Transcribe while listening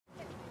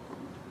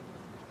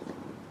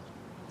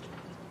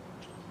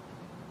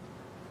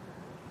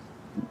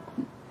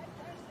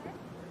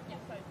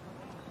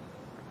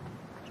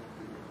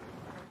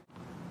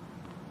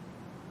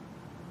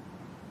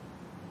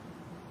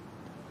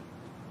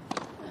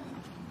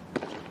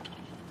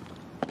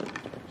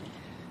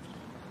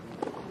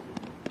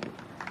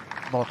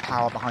A lot of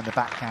power behind the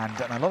backhand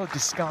and a lot of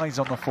disguise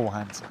on the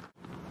forehand.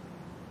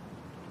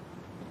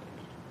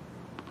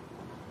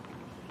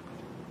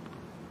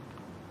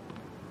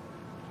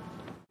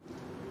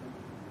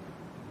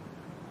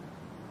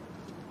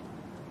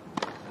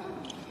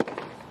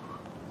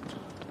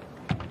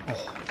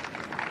 Oh,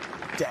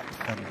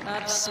 depth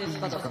and speed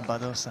from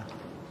Badosa.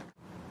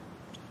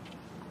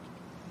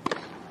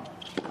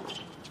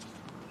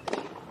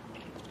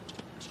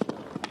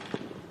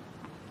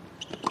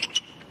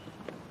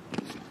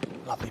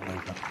 Lovely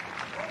movement.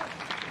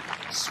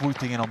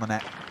 Swooping in on the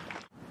net.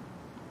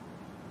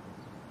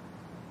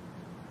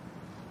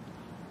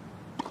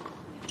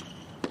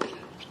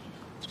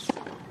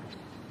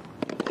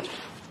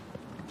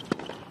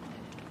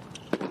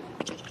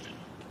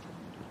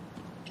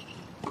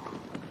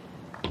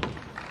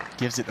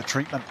 Gives it the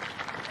treatment.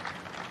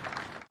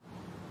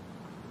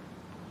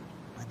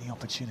 And the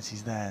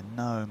opportunities there,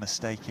 no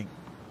mistaking.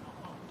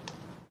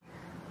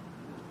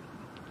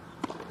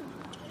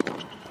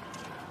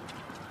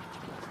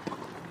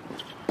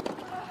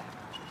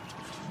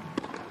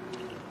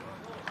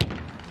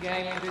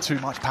 Too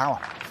much power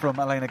from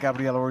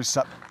Elena-Gabriela Ruse.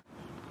 And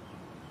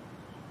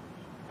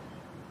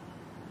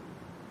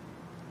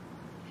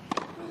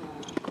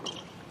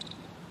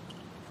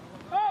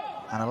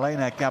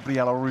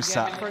Elena-Gabriela Ruse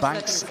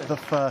banks the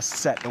first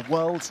set. The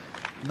world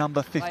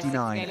number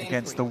 59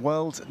 against the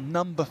world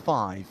number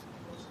 5.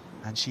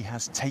 And she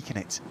has taken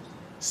it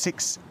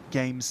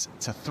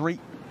 6-3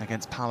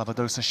 against Paula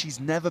Badosa. She's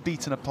never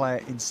beaten a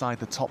player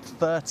inside the top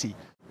 30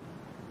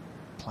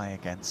 play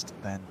against.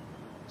 Then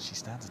she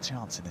stands a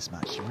chance in this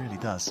match. She really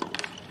does.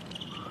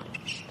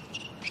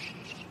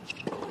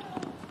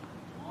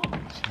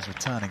 She's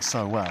returning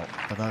so well.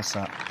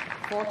 Badosa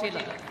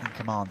in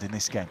command in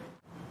this game.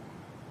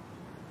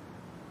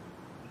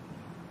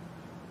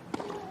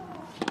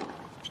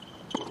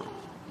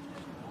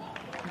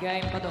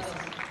 Game Badosa.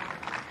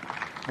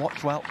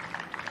 Watch well.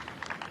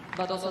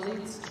 Badosa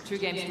leads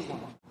 2-1.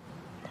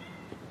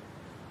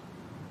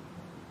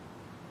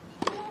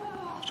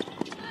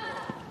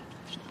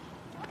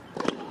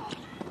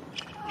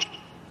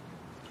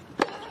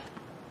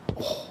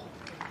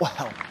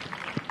 Well,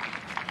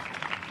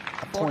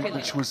 a point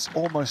which was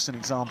almost an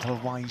example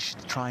of why you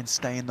should try and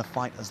stay in the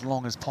fight as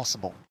long as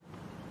possible.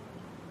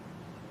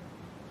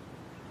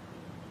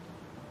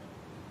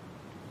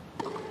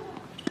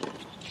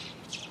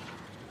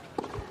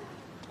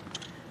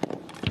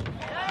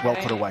 Well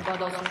put away.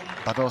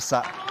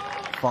 Badosa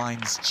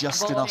finds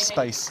just enough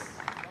space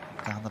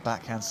down the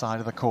backhand side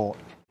of the court.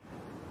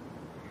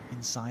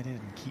 Inside it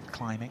and keep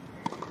climbing.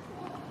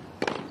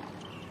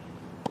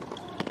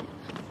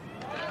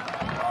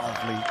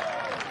 Lovely,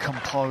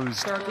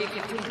 composed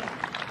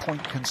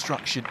point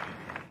construction.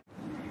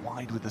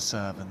 Wide with the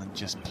serve and then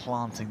just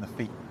planting the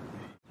feet.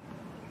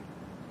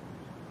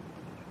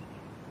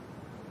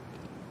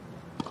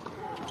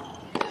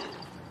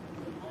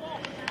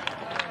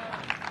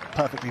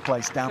 Perfectly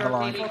placed down the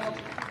line.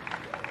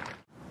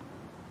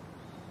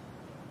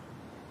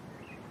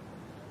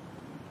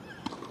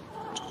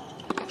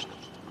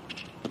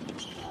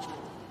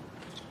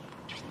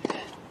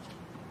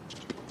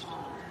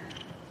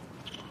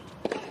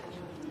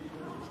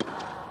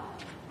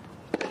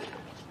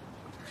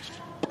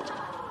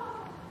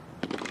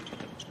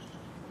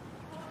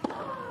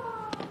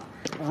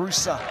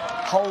 Ruse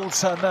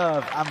holds her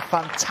nerve, and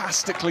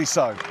fantastically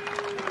so.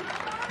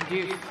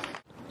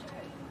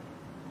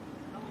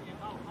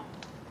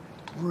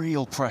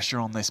 Real pressure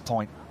on this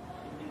point,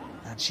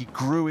 and she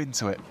grew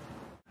into it.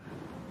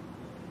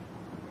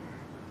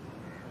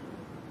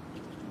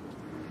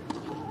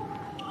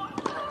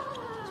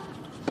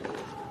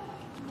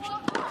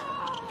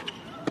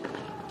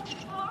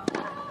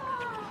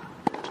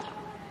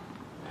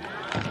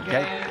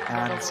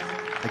 And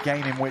a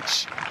game in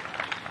which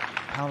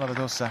Paula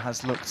Badosa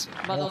has looked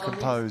more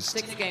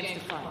composed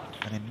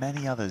than in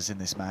many others in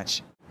this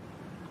match.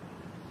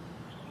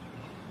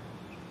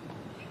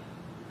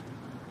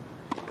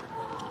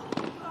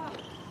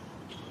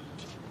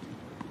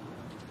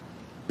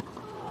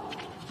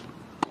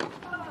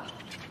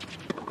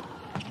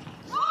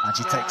 And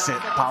she takes it.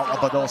 Paula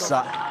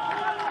Badosa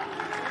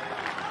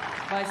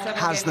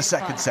has the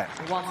second set.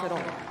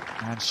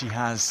 And she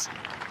has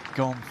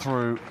gone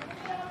through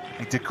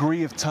a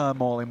degree of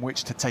turmoil in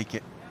which to take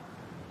it.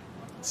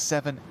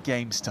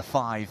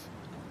 7-5,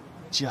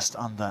 just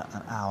under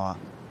an hour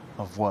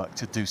of work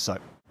to do so.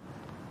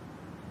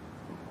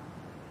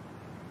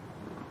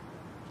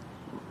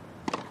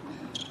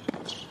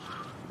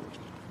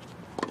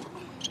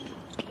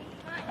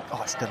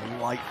 Oh, it's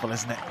delightful,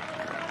 isn't it?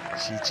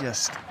 She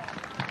just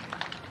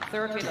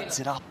gets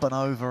it up and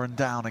over and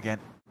down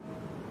again.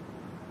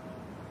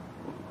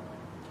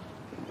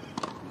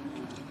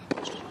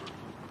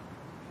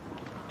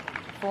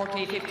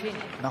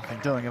 Nothing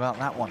doing about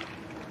that one.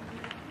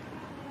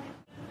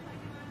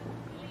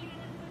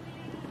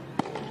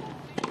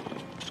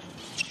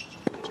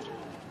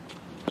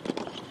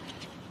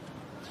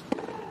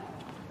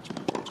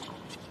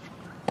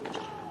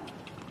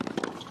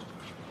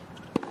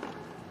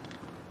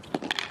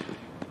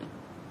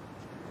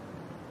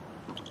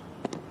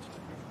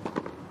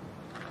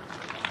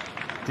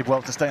 Did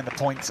well to stay in the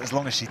points as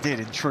long as she did,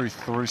 in truth,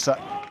 for Ruse.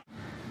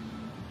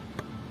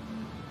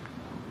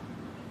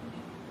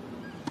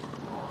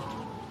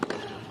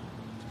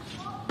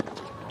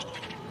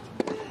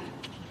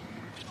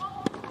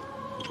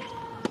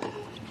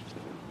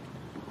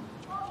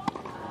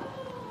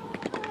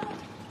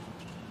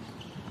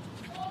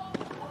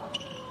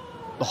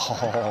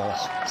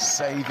 Oh,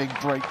 saving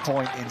break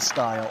point in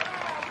style.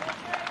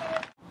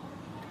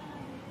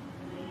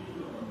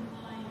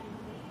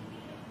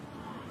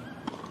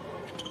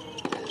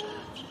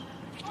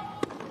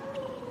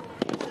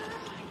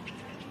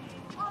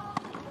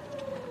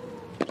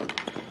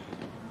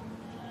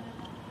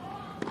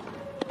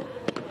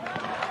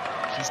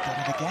 She's done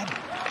it again.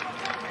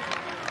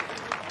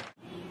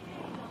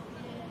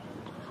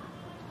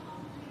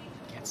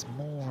 Gets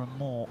more and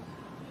more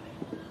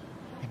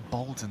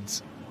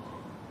emboldened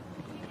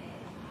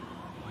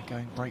by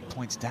going break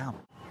points down.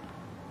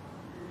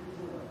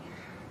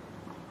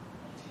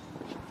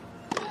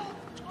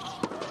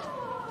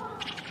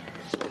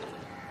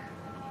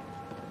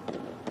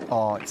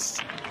 Oh,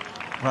 it's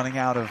running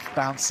out of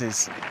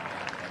bounces.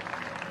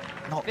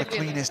 Not the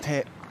cleanest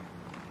hit.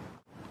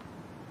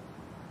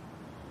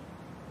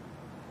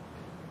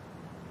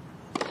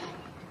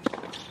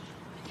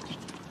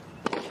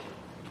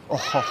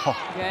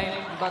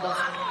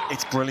 Oh,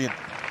 it's brilliant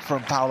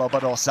from Paula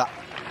Badosa.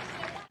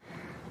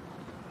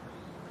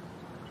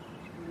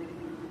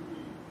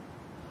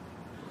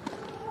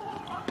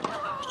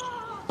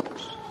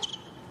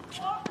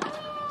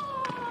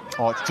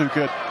 Oh, it's too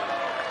good.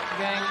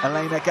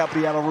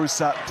 Elena-Gabriela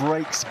Ruse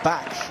breaks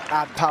back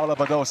at Paula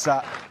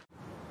Badosa.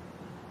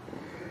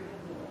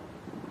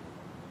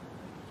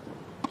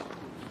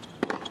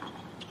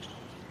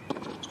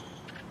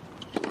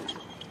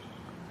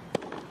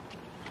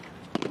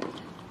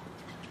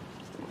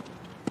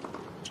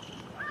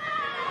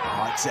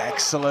 Oh, it's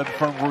excellent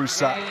from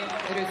Ruse.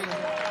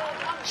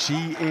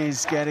 She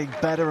is getting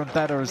better and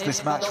better as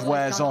this match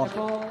wears on.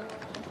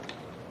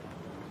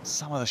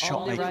 Some of the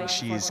shot making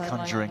she is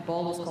conjuring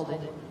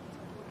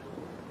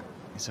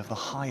is of the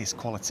highest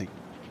quality.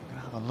 I'm going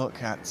to have a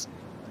look at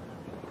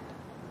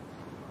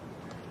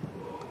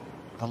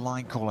the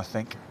line call, I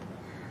think.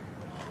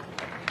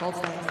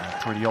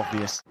 Pretty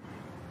obvious.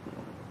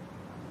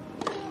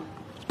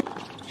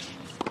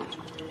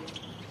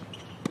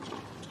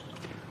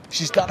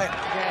 She's done it.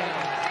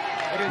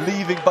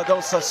 Leaving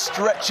Badosa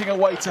stretching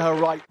away to her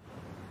right.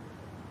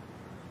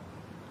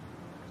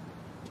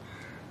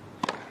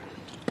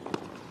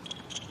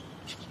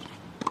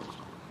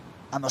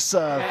 And the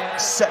serve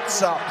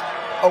sets up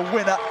a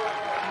winner.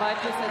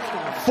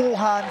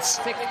 Forehands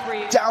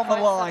down the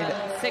line.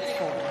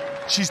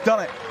 She's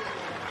done it.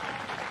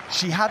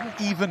 She hadn't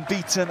even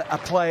beaten a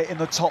player in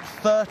the top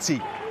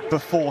 30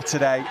 before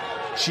today.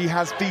 She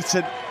has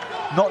beaten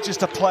not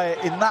just a player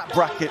in that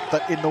bracket,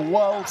 but in the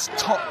world's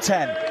top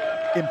 10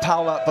 in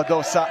Paula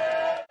Badosa.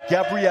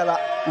 Gabriela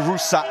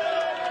Ruse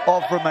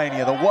of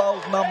Romania, the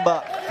world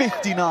number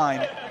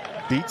 59,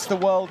 beats the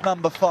world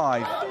number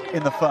 5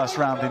 in the first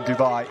round in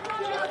Dubai.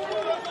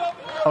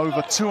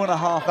 Over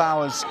 2.5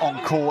 hours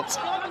on court,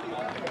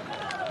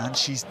 and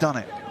she's done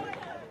it.